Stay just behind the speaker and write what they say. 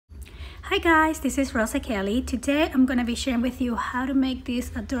Hi guys, this is Rosa Kelly. Today I'm going to be sharing with you how to make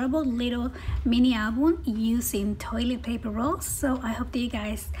this adorable little mini album using toilet paper rolls. So I hope that you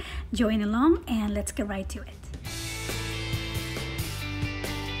guys join along and let's get right to it.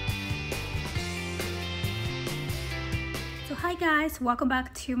 So hi guys, welcome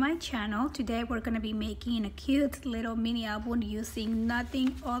back to my channel. Today we're going to be making a cute little mini album using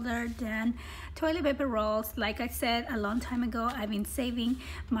nothing other than toilet paper rolls. Like I said a long time ago, I've been saving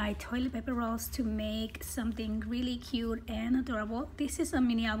my toilet paper rolls to make something really cute and adorable. This is a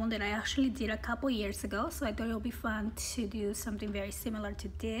mini album that I actually did a couple years ago, so I thought it would be fun to do something very similar to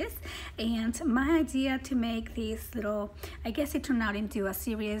this. And my idea to make this little, I guess it turned out into a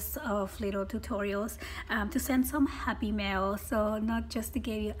series of little tutorials to send some happy mail. So not just to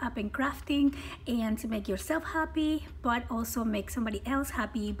get you up and crafting and to make yourself happy, but also make somebody else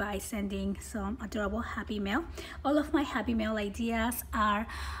happy by sending some adorable happy mail. All of my happy mail ideas are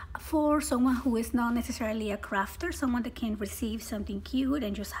for someone who is not necessarily a crafter, someone that can receive something cute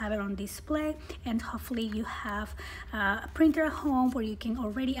and just have it on display. And hopefully you have a printer at home where you can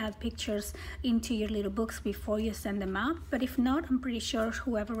already add pictures into your little books before you send them out. But if not, I'm pretty sure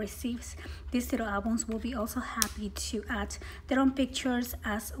whoever receives these little albums will be also happy to add their own pictures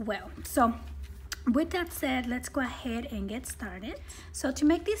as well. So with that said, let's go ahead and get started. So to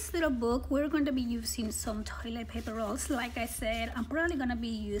make this little book, we're going to be using some toilet paper rolls. Like I said, I'm probably going to be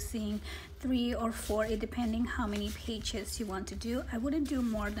using 3 or 4, depending how many pages you want to do. I wouldn't do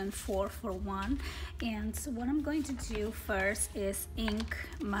more than 4 for one. And so what I'm going to do first is ink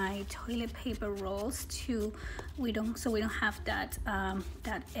my toilet paper rolls so we don't have that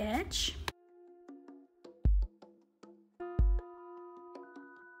that edge.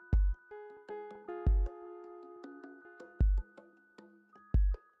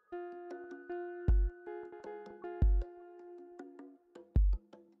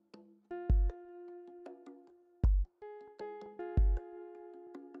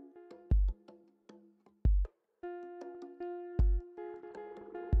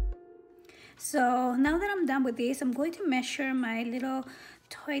 So now that I'm done with this, I'm going to measure my little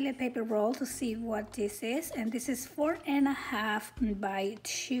toilet paper roll to see what this is. And this is 4.5 by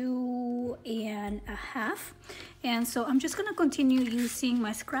 2.5. And so I'm just gonna continue using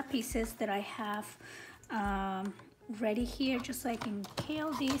my scrap pieces that I have ready here, just so I can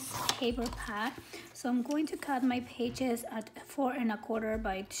scale this paper pad. So I'm going to cut my pages at 4.25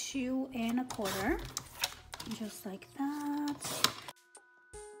 by 2.25, just like that.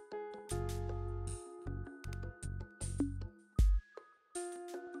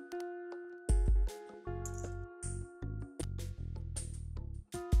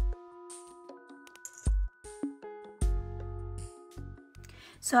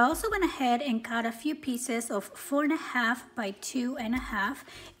 So I also went ahead and cut a few pieces of 4.5 by 2.5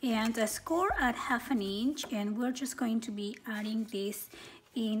 and a score at 1/2 inch, and we're just going to be adding this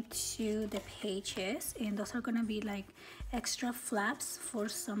into the pages, and those are going to be like extra flaps for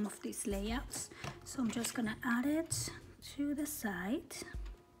some of these layouts. So I'm just going to add it to the side,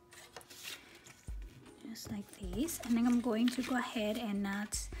 just like this, and then I'm going to go ahead and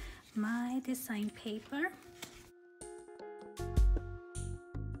add my design paper.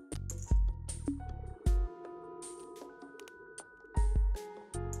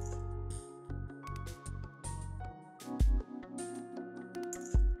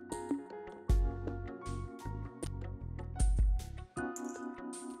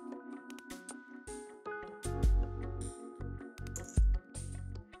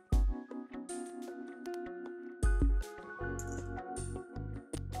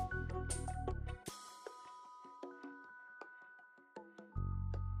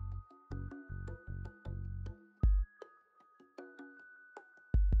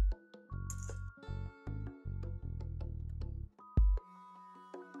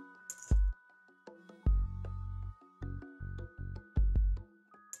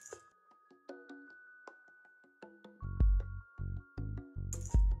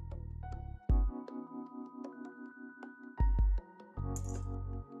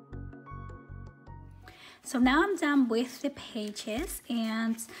 So now I'm done with the pages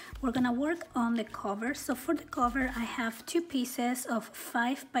and we're gonna work on the cover. So for the cover, I have 2 pieces of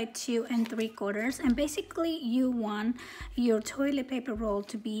 5 by 2.75, and basically you want your toilet paper roll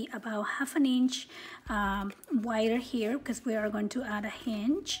to be about 1/2 inch wider here, because we are going to add a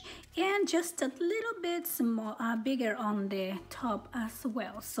hinge, and just a little bit small, bigger on the top as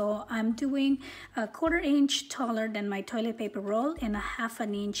well. So I'm doing a 1/4 inch taller than my toilet paper roll and a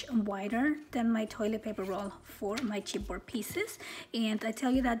 1/2 inch wider than my toilet paper roll for my chipboard pieces. And I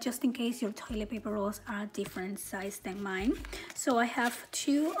tell you that just in case your toilet paper rolls are different size than mine. So I have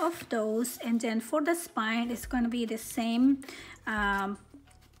 2 of those, and then for the spine it's going to be the same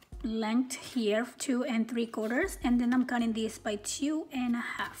length here, 2 3/4, and then I'm cutting this by 2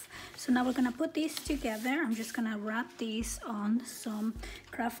 1/2. So now we're gonna put these together. I'm just gonna wrap these on some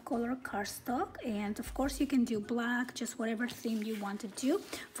craft color cardstock, and of course you can do black, just whatever theme you want to do.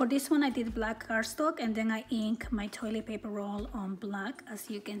 For this one I did black cardstock, and then I ink my toilet paper roll on black,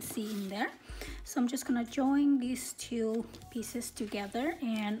 as you can see in there. So I'm just gonna join these 2 pieces together,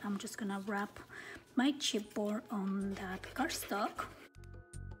 and I'm just gonna wrap my chipboard on that cardstock.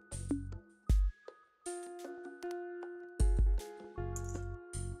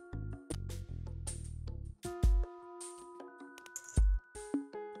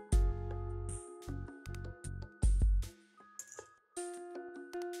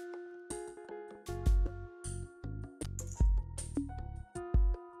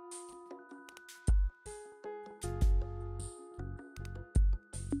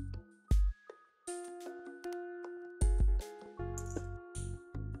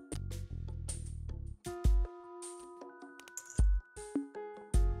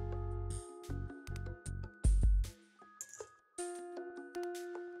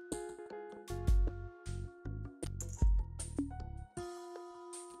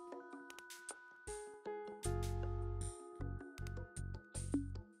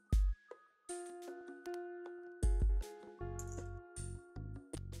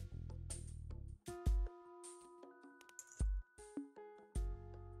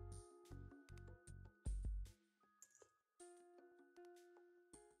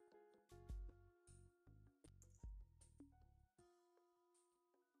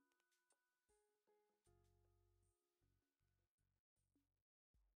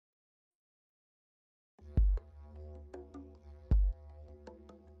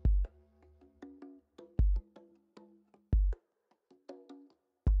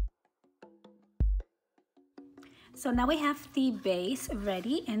 So now we have the base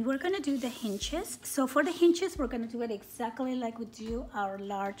ready, and we're gonna do the hinges. So for the hinges, we're gonna do it exactly like we do our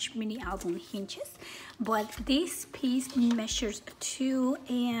large mini album hinges, but this piece measures 2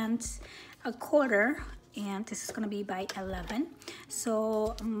 1/4, and this is gonna be by 11.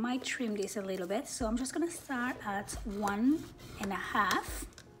 So I might trim this a little bit. So I'm just gonna start at 1 1/2,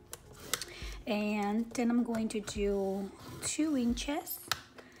 and then I'm going to do 2 inches.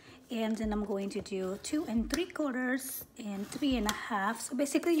 And then I'm going to do 2 3/4 and 3 1/2. So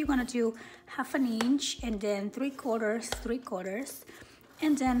basically you're gonna do 1/2 inch, and then 3/4, 3/4,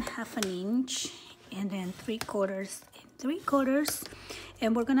 and then 1/2 inch, and then 3/4 and 3/4.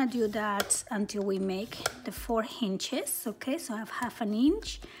 And we're gonna do that until we make the 4 hinges. Okay, so I have 1/2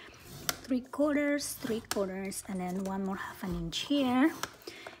 inch, 3/4, 3/4, and then one more 1/2 inch here,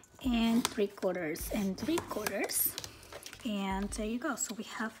 and 3/4 and 3/4. And there you go. So we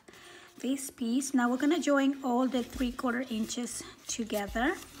have this piece. Now we're gonna join all the 3/4 inches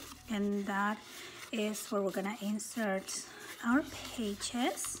together, and that is where we're gonna insert our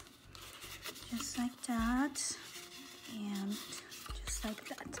pages, just like that, and just like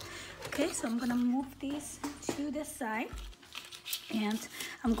that. Okay, so I'm gonna move these to the side, and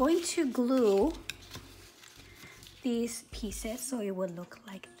I'm going to glue these pieces so it will look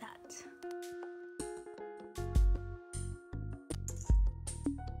like that.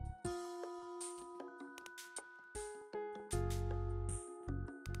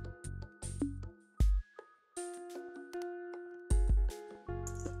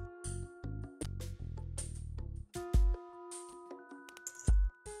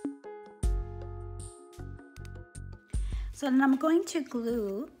 So then I'm going to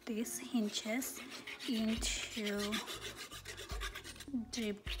glue these hinges into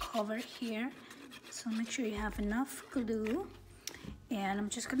the cover here. So make sure you have enough glue. And I'm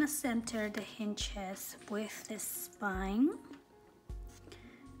just gonna center the hinges with the spine.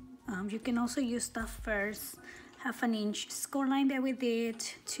 You can also use the first 1/2 inch score line that we did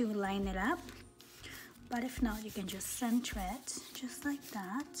to line it up. But if not, you can just center it just like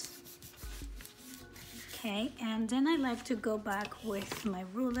that. Okay, and then I like to go back with my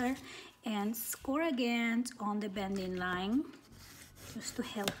ruler and score again on the bending line, just to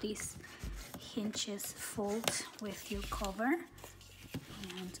help these hinges fold with your cover.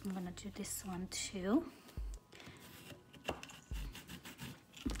 And I'm gonna do this one too.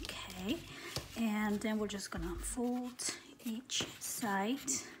 Okay, and then we're just gonna fold each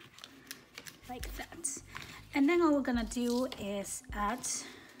side like that. And then all we're gonna do is add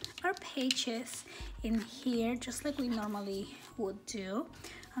our pages in here just like we normally would do.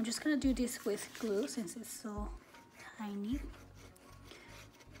 I'm just gonna do this with glue since it's so tiny.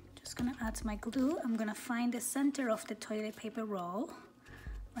 Just gonna add my glue. I'm gonna find the center of the toilet paper roll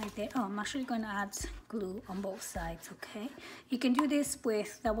right there. Oh, I'm actually gonna add glue on both sides, okay? You can do this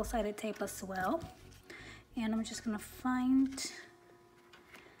with double-sided tape as well. And I'm just gonna find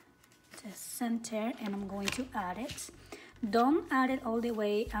the center and I'm going to add it. Don't add it all the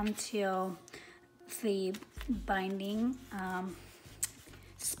way until the binding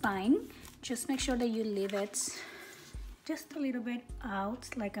spine. Just make sure that you leave it just a little bit out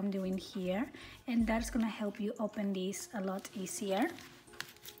like I'm doing here, and that's gonna help you open these a lot easier.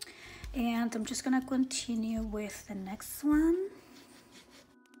 And I'm just gonna continue with the next one.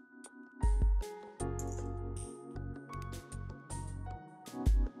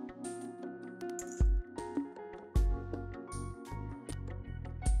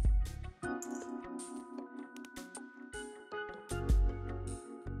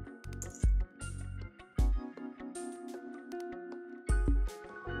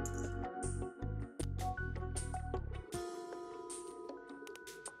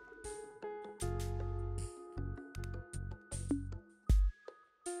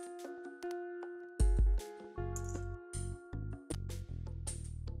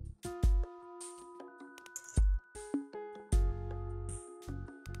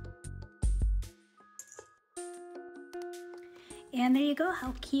 And there you go.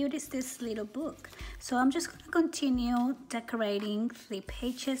 How cute is this little book? So I'm just going to continue decorating the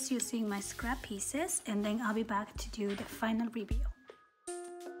pages using my scrap pieces, and then I'll be back to do the final review.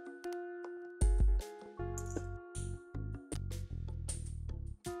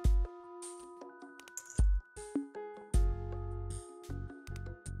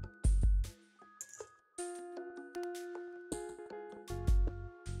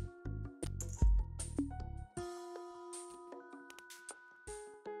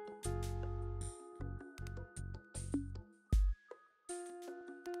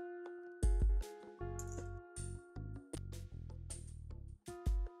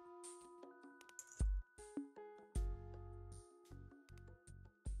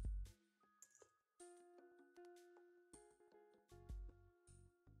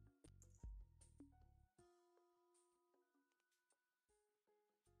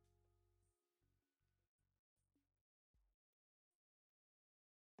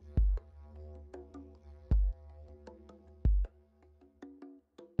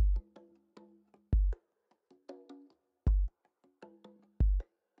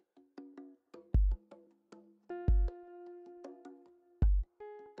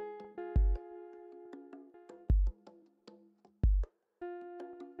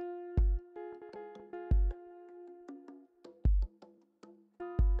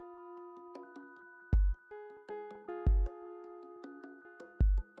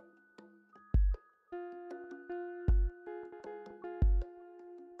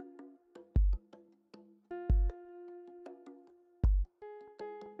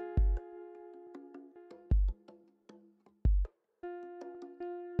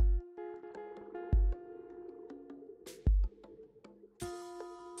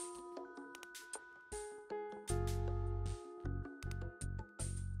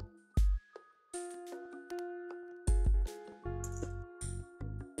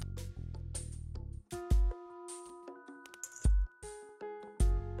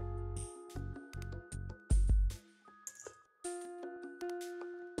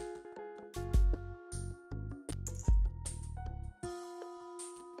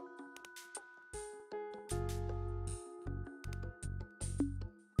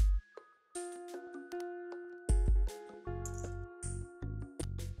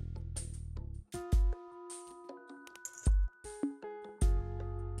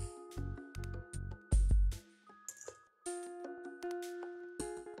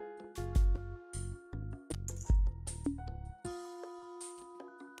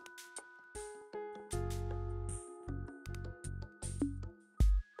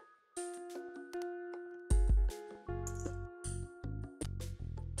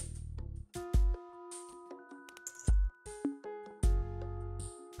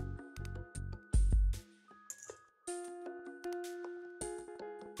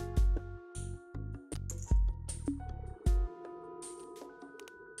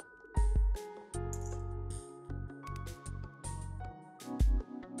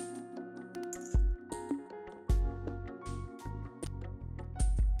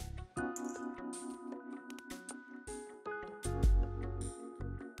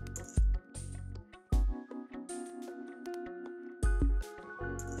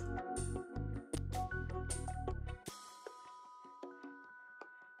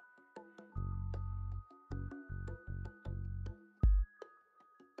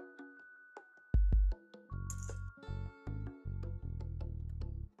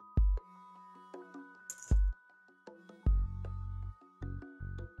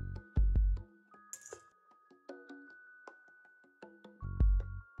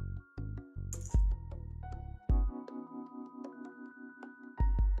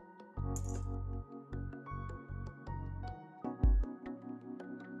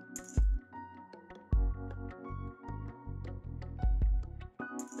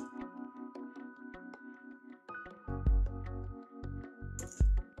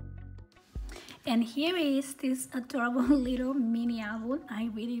 And here is this adorable little mini album. I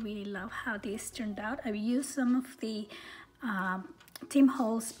really love how this turned out. I've used some of the Tim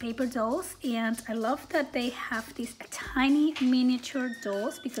Holtz paper dolls, and I love that they have these tiny miniature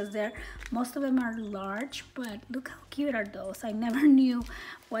dolls because most of them are large, but look how cute are those. I never knew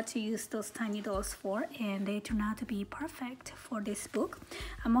what to use those tiny dolls for, and they turn out to be perfect for this book.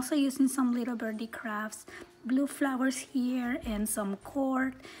 I'm also using some Little Birdie Crafts blue flowers here and some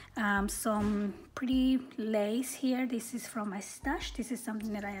cord, some pretty lace here. This is from my stash. This is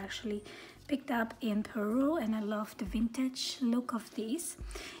something that I actually picked up in Peru, and I love the vintage look of these.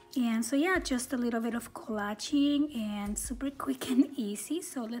 And so yeah, just a little bit of collaging and super quick and easy.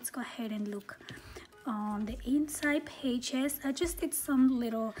 So let's go ahead and look on the inside pages. I just did some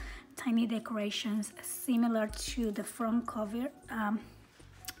little tiny decorations similar to the front cover,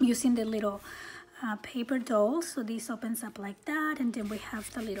 using the little paper dolls. So this opens up like that, and then we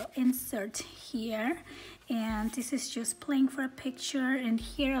have the little insert here, and this is just playing for a picture, and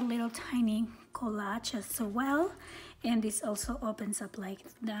here a little tiny collage as well, and this also opens up like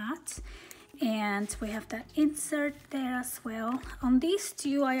that, and we have that insert there as well. On these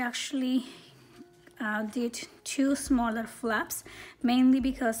two I actually did two smaller flaps, mainly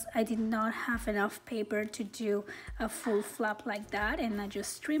because I did not have enough paper to do a full flap like that, and I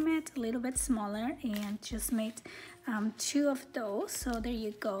just trim it a little bit smaller and just made two of those. So there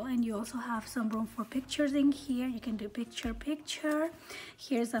you go, and you also have some room for pictures in here. You can do picture.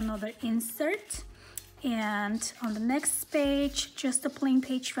 Here's another insert, and on the next page just a plain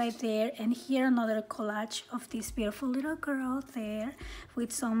page right there, and here another collage of this beautiful little girl there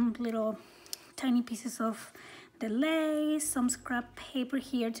with some little tiny pieces of the lace, some scrap paper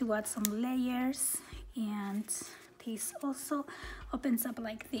here to add some layers, and this also opens up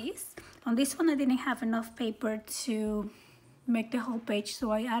like this. On this one I didn't have enough paper to make the whole page,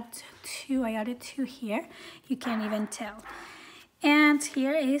 so I added two here. You can't even tell. And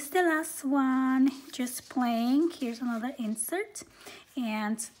here is the last one, just plain. Here's another insert,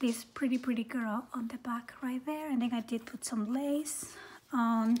 and this pretty girl on the back right there, and then I did put some lace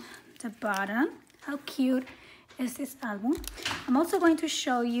on the bottom. How cute is this album? I'm also going to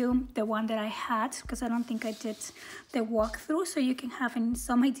show you the one that I had, because I don't think I did the walkthrough, so you can have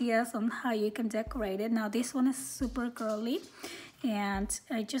some ideas on how you can decorate it. Now this one is super girly, and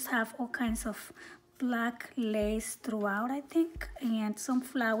I just have all kinds of black lace throughout, I think, and some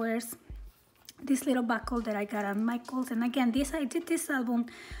flowers. This little buckle that I got on Michael's, and again, I did this album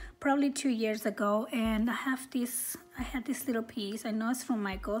probably 2 years ago, and I had this little piece. I know it's from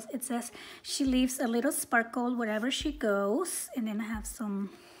Michael's. It says she leaves a little sparkle wherever she goes, and then I have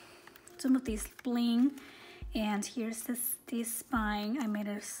some of this bling, and here's this spine. I made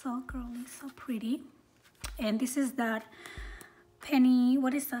it so girly, so pretty. And this is that penny,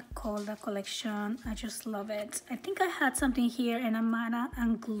 what is that called, that collection? I just love it. I think I had something here in Amana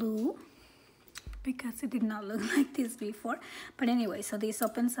and glue, because it did not look like this before. But anyway, so this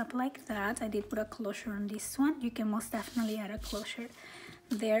opens up like that. I did put a closure on this one. You can most definitely add a closure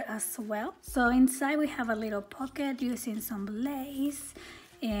there as well. So inside we have a little pocket using some lace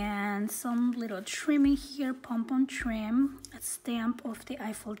and some little trimming here, pom-pom trim, a stamp of the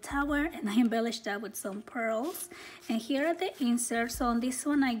Eiffel Tower, and I embellished that with some pearls. And here are the inserts. So on this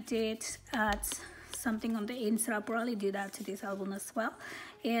one I did add something on the insert. I'll probably do that to this album as well,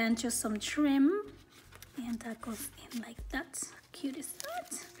 and just some trim, and that goes in like that. Cute is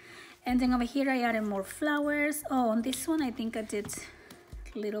that. And then over here I added more flowers. Oh, on this one I think I did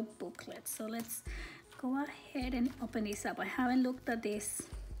little booklets. So let's go ahead and open this up. I haven't looked at this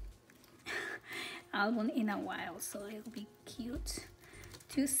album in a while, so it'll be cute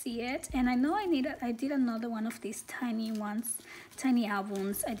to see it. And I know I did another one of these tiny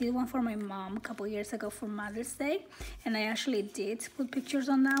albums. I did one for my mom a couple years ago for Mother's Day, and I actually did put pictures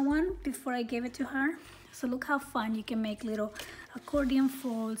on that one before I gave it to her. So look how fun. You can make little accordion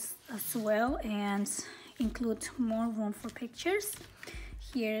folds as well and include more room for pictures.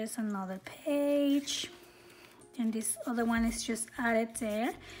 Here's another page, and this other one is just added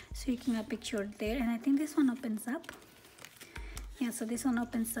there, so you can add a picture there. And I think this one opens up. Yeah, so this one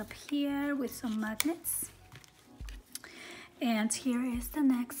opens up here with some magnets. And here is the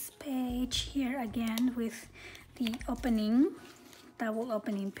next page, here again with the opening, double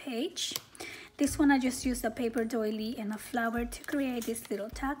opening page. This one I just used a paper doily and a flower to create this little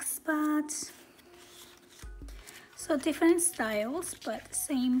tag spot. So different styles, but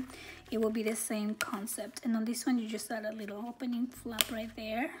same, it will be the same concept. And on this one you just add a little opening flap right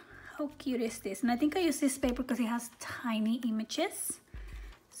there. How cute is this? And I think I use this paper because it has tiny images.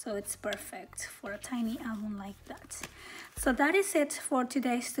 So it's perfect for a tiny album like that. So that is it for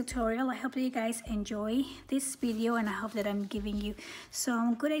today's tutorial. I hope that you guys enjoy this video, and I hope that I'm giving you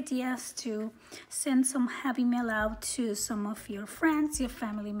some good ideas to send some happy mail out to some of your friends, your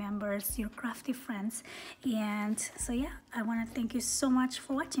family members, your crafty friends. And so yeah, I want to thank you so much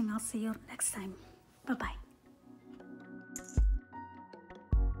for watching. I'll see you next time. Bye-bye.